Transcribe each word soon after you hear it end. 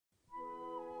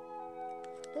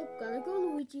Stop, gotta go,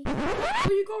 Luigi. Where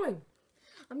are you going?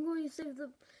 I'm going to save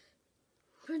the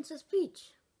Princess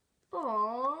Peach.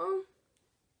 Aww.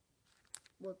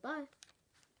 Well, bye.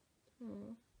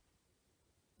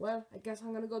 Well, I guess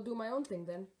I'm gonna go do my own thing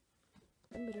then.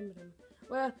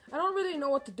 Well, I don't really know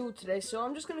what to do today, so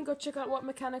I'm just gonna go check out what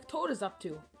Mechanic Toad is up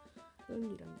to.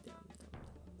 I'm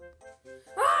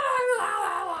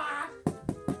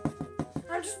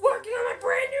just working on my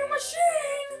brand new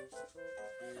machine!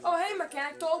 Oh, hey,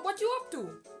 Mechanic Toad, what you up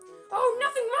to? Oh,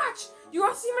 nothing much! You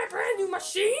wanna see my brand new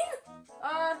machine?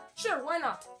 Sure, why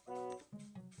not?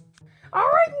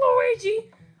 Alright,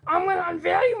 Luigi, I'm gonna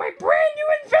unveil you my brand new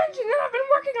invention that I've been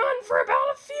working on for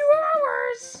about a few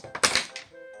hours.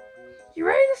 You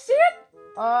ready to see it?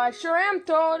 I sure am,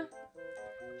 Toad.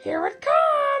 Here it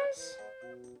comes!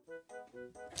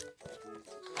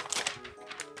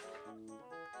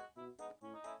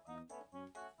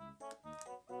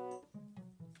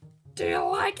 Do you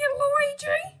like it,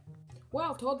 Luigi?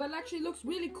 Wow, Toad, that actually looks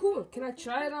really cool. Can I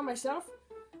try it on myself?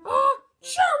 Oh,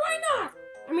 sure, why not?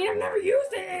 I mean, I've never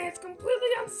used it, and it's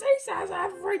completely unsafe as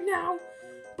of right now.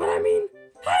 But I mean,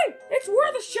 hey, it's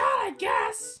worth a shot, I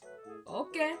guess.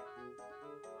 Okay.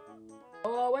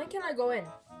 When can I go in?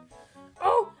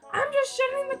 Oh, I'm just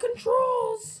setting the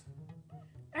controls.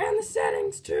 And the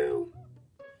settings, too.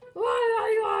 La la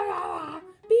la la la.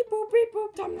 Beep boop, beep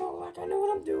boop. Time to like I know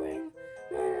what I'm doing.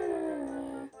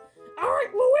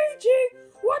 Alright, Luigi,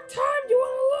 what time do you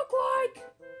want to look like?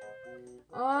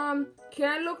 Can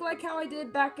I look like how I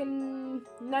did back in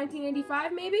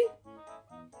 1985, maybe?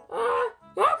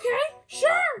 Okay,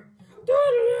 sure. There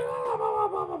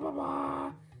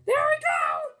we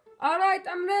go. Alright,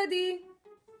 I'm ready.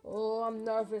 Oh, I'm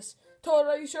nervous. Toad,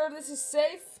 are you sure this is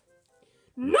safe?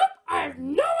 Nope, I have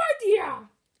no idea.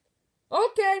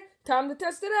 Okay, time to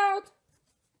test it out.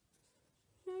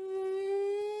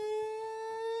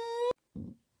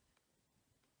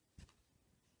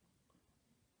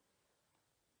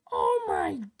 Oh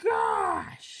my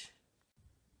gosh!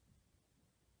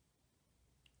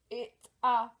 It's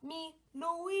me,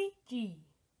 Luigi.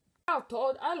 Wow,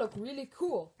 Toad, I look really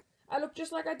cool. I look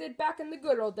just like I did back in the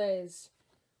good old days.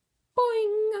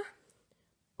 Boing!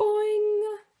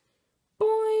 Boing!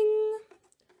 Boing!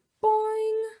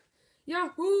 Boing!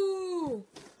 Yahoo!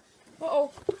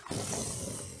 Uh-oh.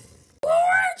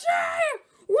 Luigi!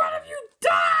 What have you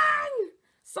done?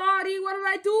 Sorry, what did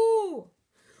I do?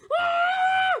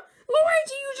 Ah!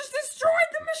 Luigi, you just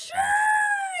destroyed the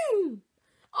machine!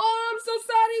 Oh, I'm so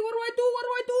sorry. What do I do? What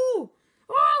do I do?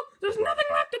 Oh, there's nothing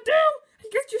left to do. I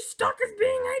guess you're stuck as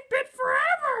being 8-bit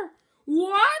forever.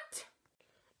 What?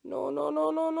 No, no,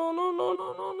 no, no, no, no, no, no,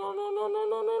 no, no, no, no,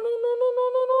 no, no, no, no, no,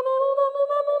 no,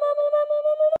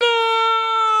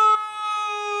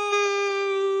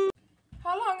 no.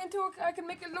 How long until I can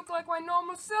make it look like my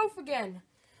normal self again?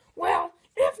 Well,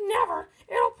 if never,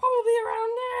 it'll probably be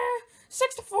around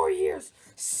 6 to 4 years.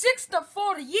 6 to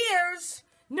 4 years?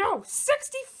 No,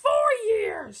 64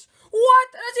 years!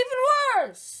 What? That's even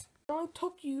worse! It only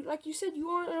took you, like you said, it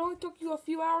only took you a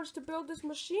few hours to build this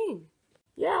machine.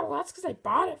 Yeah, well, that's because I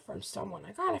bought it from someone.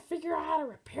 I gotta figure out how to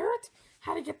repair it,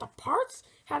 how to get the parts,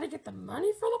 how to get the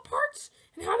money for the parts,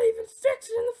 and how to even fix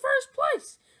it in the first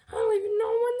place. I don't even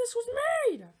know when this was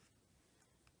made.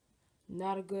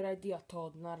 Not a good idea,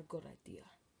 Toad. Not a good idea.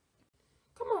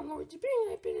 Come on, Luigi.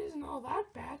 Being 8-bit isn't all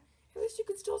that bad. At least you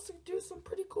could still do some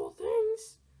pretty cool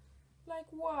things.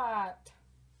 Like what?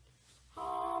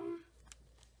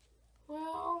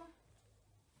 Well,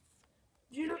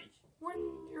 when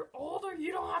you're older,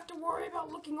 you don't have to worry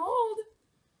about looking old.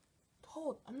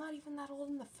 Toad, I'm not even that old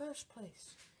in the first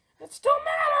place. It still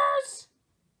matters!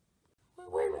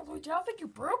 Wait a minute, Luigi. I don't think you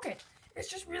broke it. It's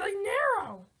just really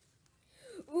narrow.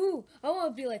 Ooh, I want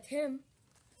to be like him.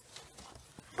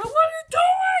 But what are you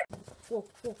doing? Whoa,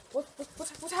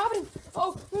 what's happening?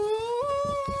 Oh.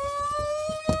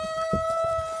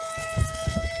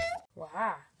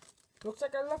 Wow. Looks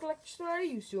like I look like I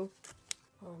used to.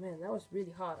 Oh man, that was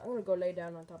really hot. I'm gonna go lay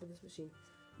down on top of this machine.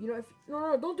 You know,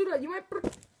 no, don't do that. You might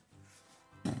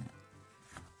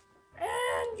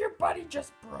and your buddy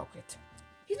just broke it.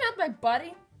 He's not my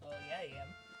buddy. Oh, yeah, I am.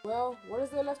 Well, what is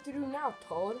there left to do now,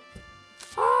 Toad?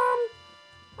 I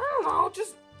don't know,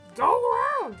 just go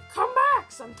around, come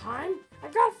back sometime. I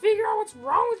gotta figure out what's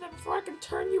wrong with it before I can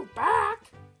turn you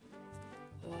back.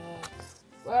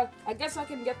 Well, I guess I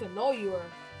can get to know you or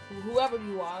whoever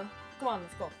you are. Come on,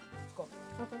 let's go. Let's go.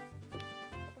 Okay.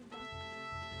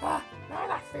 Now I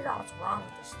gotta figure out what's wrong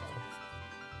with this thing.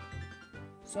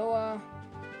 So,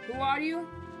 who are you?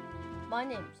 My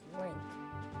name's Link.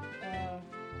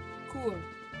 Cool.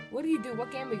 What do you do?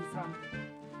 What game are you from?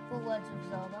 The Legend of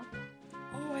Zelda.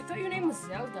 Oh, I thought your name was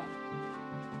Zelda.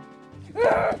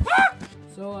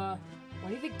 So, when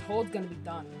do you think Toad's gonna be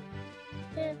done?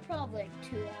 Probably like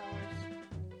 2 hours.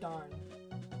 Darn.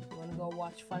 You wanna go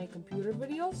watch funny computer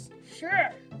videos?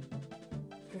 Sure.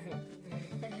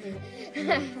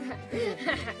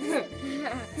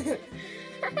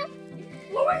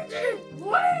 Luigi!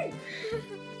 Wait!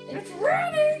 It's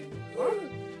ready! Huh?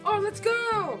 Oh, let's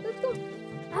go! Let's go.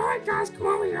 Alright guys, come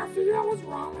over here. I figured out what's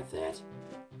wrong with it.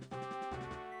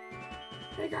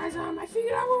 Hey guys, I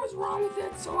figured out what was wrong with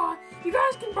it, so you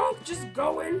guys can both just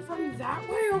go in from that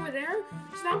way over there,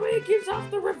 so that way it gives off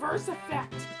the reverse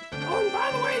effect. Oh, and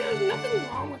by the way, there's nothing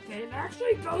wrong with it. It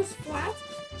actually goes flat,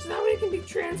 so that way it can be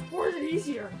transported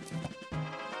easier.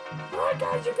 Alright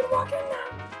guys, you can walk in now.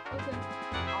 Okay.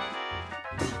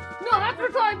 No, that's for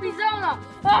calling me Zelda!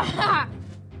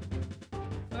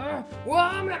 Well,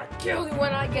 I'm gonna kill you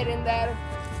when I get in there.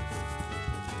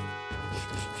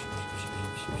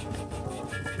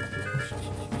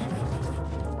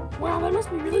 Wow, they must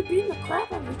be really beating the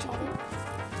crap out of each other.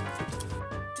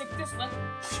 Take this one.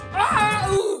 Ah!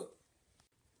 Ooh!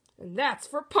 And that's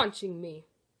for punching me.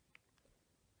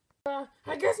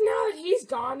 I guess now that he's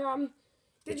gone,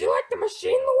 did you like the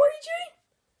machine, Luigi?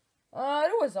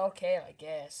 It was okay, I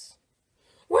guess.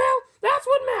 Well, that's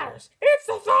what matters. It's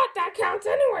the thought that counts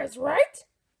anyways, right?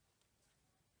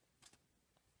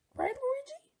 Right,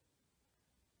 Luigi?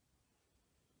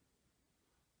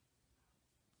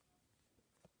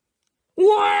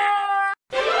 Wow!